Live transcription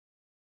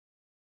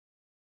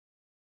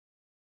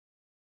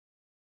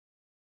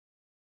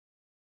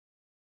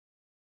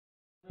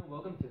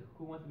welcome to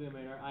Who Wants to Be a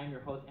Millionaire. I am your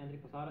host, Anthony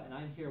Posada, and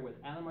I am here with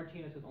Alan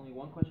Martinez, who's only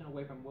one question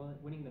away from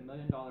winning the $1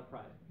 million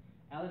prize.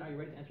 Alan, are you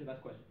ready to answer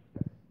that question?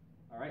 Yes.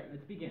 All right,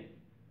 let's begin.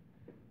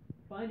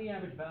 Find the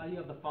average value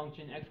of the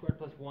function x squared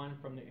plus 1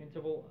 from the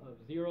interval of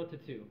 0 to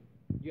 2.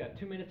 You have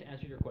 2 minutes to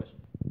answer your question.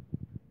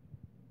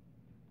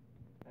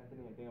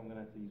 Anthony, I think I'm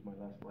going to have to use my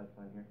last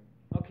lifeline here.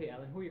 Okay,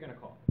 Alan, who are you going to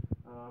call?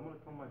 I'm going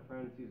to call my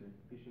friend Caesar.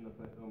 He should know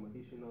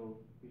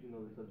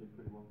the subject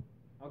pretty well.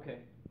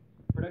 Okay.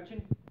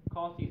 Production,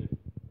 call Caesar.